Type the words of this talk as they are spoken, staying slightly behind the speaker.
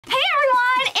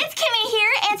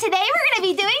today we're gonna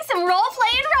be doing some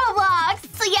roleplay in Roblox.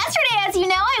 So yesterday, as you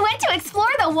know, I went to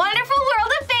explore the wonderful world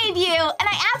of Bayview, and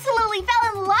I absolutely fell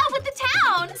in love with the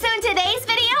town. So in today's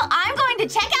video, I'm going to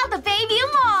check out the BayView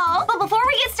Mall. But before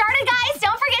we get started, guys,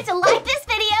 don't forget to like this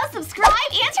video, subscribe,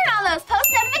 and turn on those post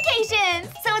notifications.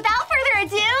 So without further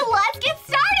ado, let's get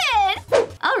started.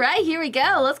 All right, here we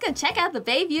go. Let's go check out the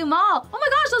BayView Mall. Oh my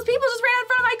gosh, those people just ran in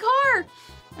front of my car.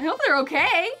 I hope they're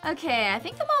okay. Okay, I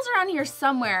think the mall's around here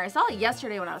somewhere. I saw it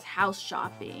yesterday when I was house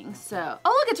shopping, so. Oh,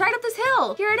 look, it's right up this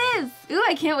hill. Here it is. Ooh,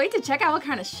 I can't wait to check out what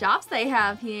kind of shops they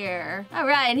have here. All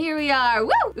right, here we are.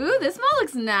 Woo! Ooh, this mall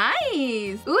looks nice.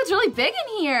 Ooh, it's really big in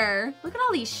here. Look at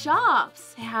all these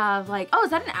shops. They have like, oh,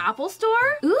 is that an Apple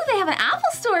store? Ooh, they have an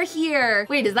Apple store here.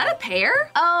 Wait, is that a pear?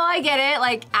 Oh, I get it,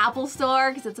 like Apple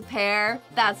store, because it's a pear.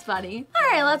 That's funny. All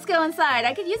right, let's go inside.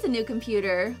 I could use a new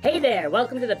computer. Hey there,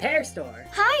 welcome to the pear store.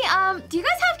 Hi, do you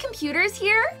guys have computers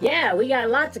here? Yeah, we got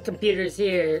lots of computers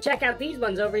here. Check out these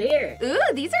ones over here. Ooh,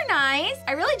 these are nice.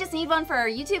 I really just need one for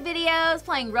YouTube videos,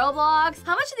 playing Roblox.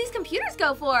 How much do these computers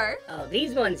go for? Oh,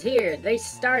 these ones here, they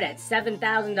start at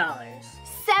 $7,000.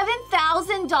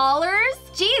 $7,000?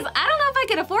 Jeez, I don't know if I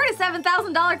could afford a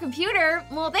 $7,000 computer.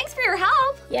 Well, thanks for your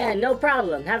help. Yeah, no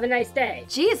problem. Have a nice day.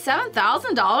 Geez,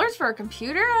 $7,000 for a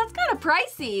computer? That's kind of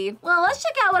pricey. Well, let's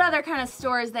check out what other kind of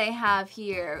stores they have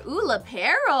here. Ooh,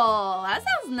 L'Apparel. That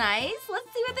sounds nice.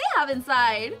 Let's see what they have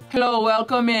inside. Hello,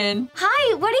 welcome in.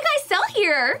 Hi, what do you guys sell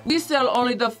here? We sell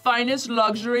only the finest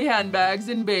luxury handbags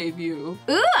in Bayview.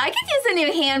 Ooh, I could use a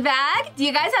new handbag. Do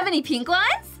you guys have any pink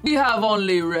ones? We have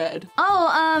only red. Oh,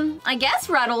 I guess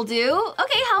red will do.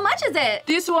 Okay, how much is it?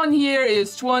 This one here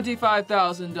is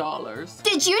 $25,000.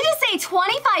 Did you just say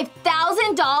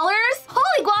 $25,000?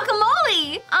 Holy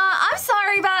guacamole! I'm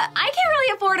sorry, but I can't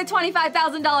really afford a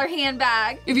 $25,000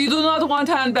 handbag. If you do not want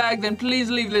handbag, then please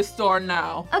leave this store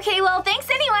now. Okay, well, thanks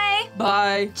anyway.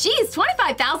 Bye. Geez,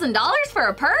 $25,000 for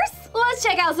a purse? Well, let's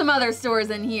check out some other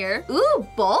stores in here. Ooh,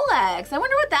 Bolex. I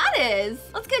wonder what that is.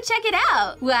 Let's go check it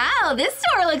out. Wow, this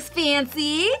store looks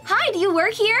fancy. Hi, do you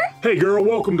work here? Hey girl,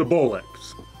 welcome to Bolex.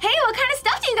 Hey, what kind of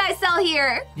stuff do you guys sell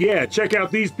here? Yeah, check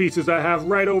out these pieces I have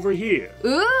right over here.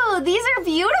 Ooh, these are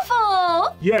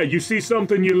beautiful. Yeah, you see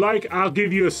something you like, I'll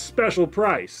give you a special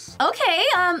price. Okay,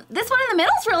 this one in the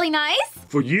middle's really nice.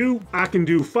 For you, I can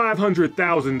do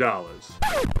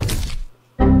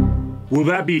 $500,000. Will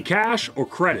that be cash or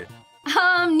credit?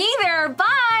 Neither.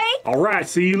 Bye. All right,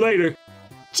 see you later.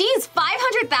 Geez,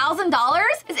 $500,000?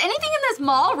 Is anything in this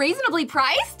mall reasonably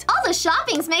priced? All the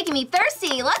shopping's making me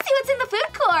thirsty. Let's see what's in the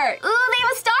food court. Ooh, they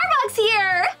have a Starbucks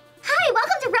here. Hi,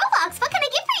 welcome to Roblox. What can I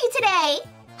get for you today?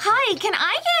 Hi, can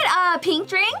I get a pink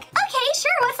drink? Okay,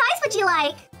 sure. What size would you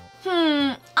like?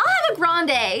 I'll have a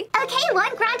grande. Okay,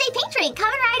 one grande pink drink.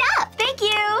 Coming right up. Thank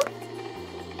you.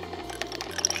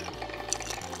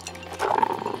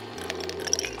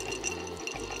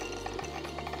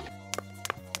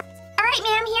 All right,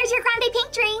 ma'am, here's your grande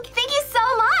pink drink. Thank you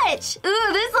so much.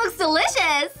 Ooh, this looks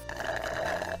delicious.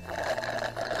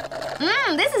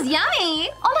 This is yummy.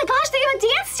 Oh my gosh, they have a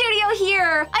dance studio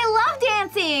here. I love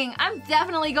dancing. I'm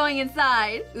definitely going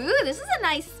inside. Ooh, this is a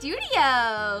nice studio.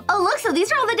 Oh, look, so these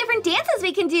are all the different dances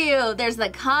we can do. There's the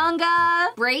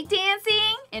conga, break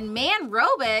dancing, and man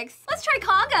aerobics. Let's try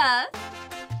conga.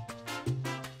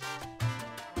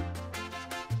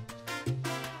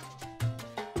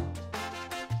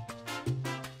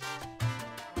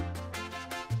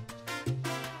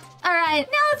 All right,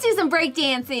 now let's do some break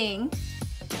dancing.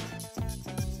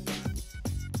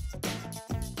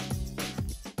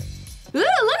 Ooh,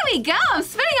 look at me go! I'm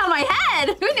spinning on my head!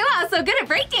 Who knew I was so good at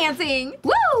breakdancing?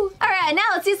 Woo! Alright, now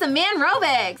let's do some man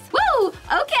aerobics. Woo!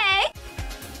 Okay!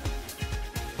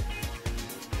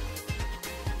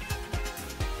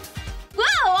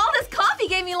 Whoa! All this coffee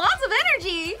gave me lots of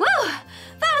energy! Woo!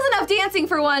 That was enough dancing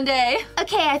for one day.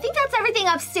 Okay, I think that's everything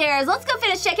upstairs. Let's go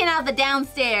finish checking out the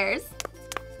downstairs.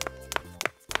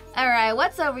 Alright,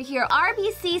 what's over here?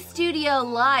 RBC Studio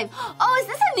Live. Oh, is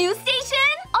this a news station?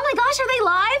 Oh my gosh, are they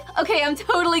live? Okay, I'm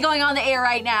totally going on the air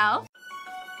right now.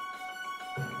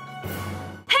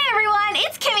 Hey everyone,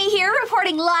 it's Kimmi here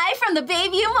reporting live from the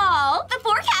BayView Mall. The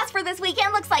forecast for this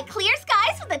weekend looks like clear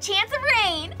skies with a chance of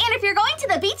rain. And if you're going to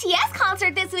the BTS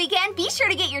concert this weekend, be sure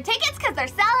to get your tickets because they're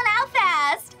selling out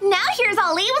fast. Now here's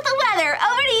Ali with the weather.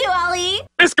 Over to you, Ali.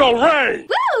 It's gonna rain!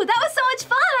 Woo, that was so much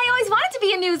fun. I always wanted to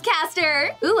be a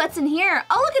newscaster. Ooh, what's in here?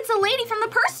 Oh, look, it's a lady from the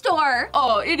purse store.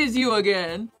 Oh, it is you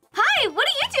again. Hi, what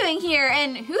are you doing here?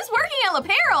 And who's working at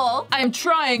L'Apparel? I'm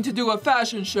trying to do a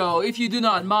fashion show, if you do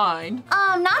not mind.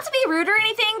 Not to be rude or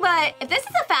anything, but if this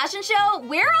is a fashion show,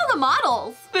 where are all the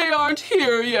models? They aren't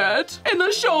here yet, and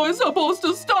the show is supposed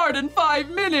to start in 5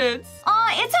 minutes.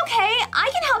 It's okay. I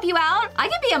can help you out. I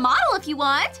can be a model if you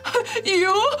want.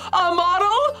 You? A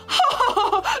model?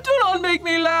 Do not make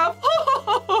me laugh.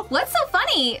 What's so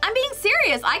funny? I'm being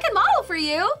serious. I can model for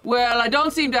you. Well, I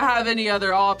don't seem to have any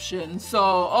other options,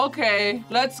 so okay,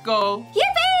 let's go.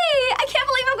 Yippee! I can't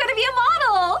believe I'm going to be a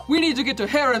model. We need to get to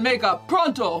hair and makeup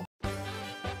pronto.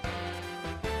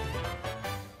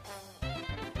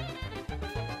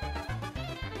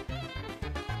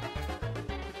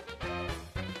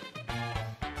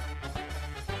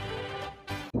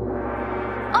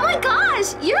 Oh my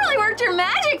gosh! You really worked your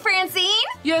magic, Francine!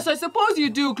 Yes, I suppose you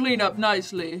do clean up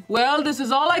nicely. Well, this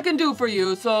is all I can do for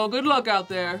you, so good luck out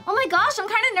there. Oh my gosh, I'm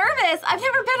kind of nervous. I've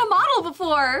never been a model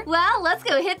before. Well, let's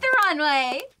go hit the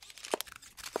runway.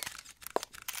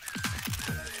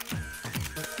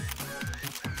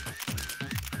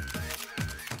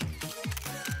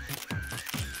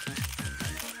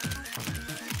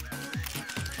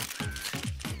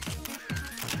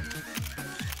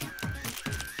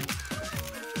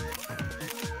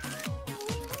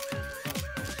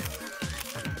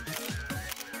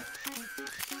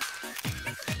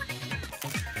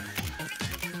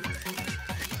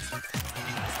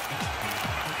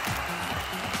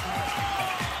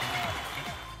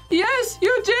 Yes,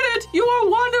 you did it! You are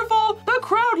wonderful! The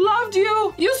crowd loved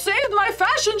you! You saved my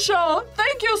fashion show!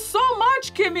 Thank you so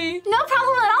much, Kimmi! No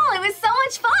problem at all. It was so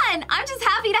much fun. I'm just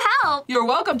happy to help. You're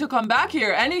welcome to come back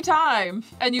here anytime.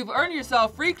 And you've earned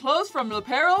yourself free clothes from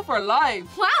L'Apparel for life.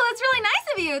 Wow, that's really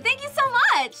nice of you. Thank you so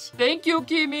much. Thank you,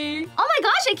 Kimmi. Oh my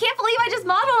gosh, I can't believe I just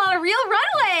modeled on a real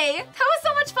runway. That was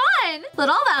so much fun. But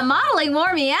all that modeling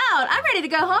wore me out. I'm ready to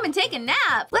go home and take a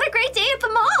nap. What a great day at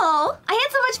the mall. I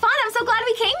had so much fun. I'm so glad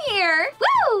we came here.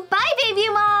 Woo! Bye,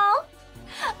 BayView Mall.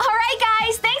 Alright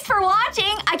guys, thanks for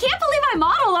watching. I can't believe I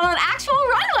modeled on an actual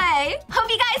runway. Hope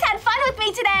you guys had fun with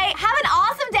me today. Have an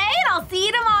awesome day.